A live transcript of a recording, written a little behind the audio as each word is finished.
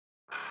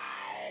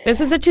This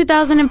is a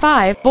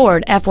 2005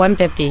 Ford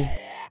F-150.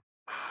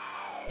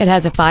 It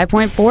has a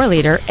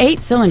 5.4-liter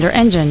 8-cylinder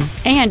engine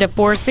and a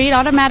 4-speed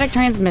automatic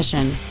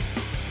transmission.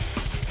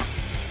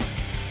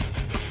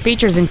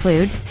 Features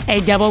include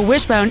a double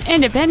wishbone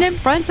independent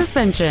front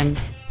suspension,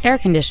 air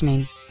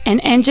conditioning,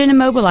 an engine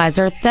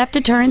immobilizer theft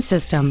deterrent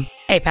system,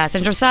 a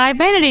passenger side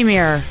vanity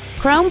mirror,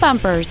 chrome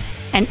bumpers,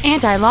 an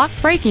anti-lock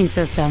braking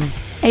system,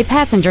 a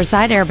passenger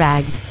side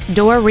airbag,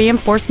 door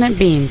reinforcement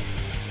beams.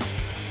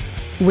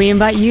 We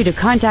invite you to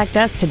contact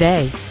us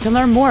today to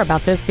learn more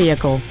about this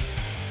vehicle.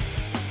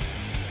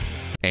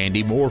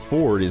 Andy Mohr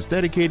Ford is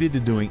dedicated to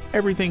doing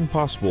everything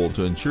possible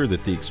to ensure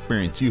that the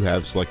experience you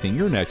have selecting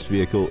your next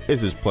vehicle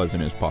is as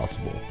pleasant as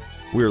possible.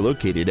 We are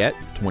located at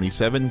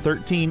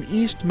 2713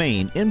 East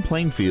Main in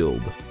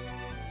Plainfield.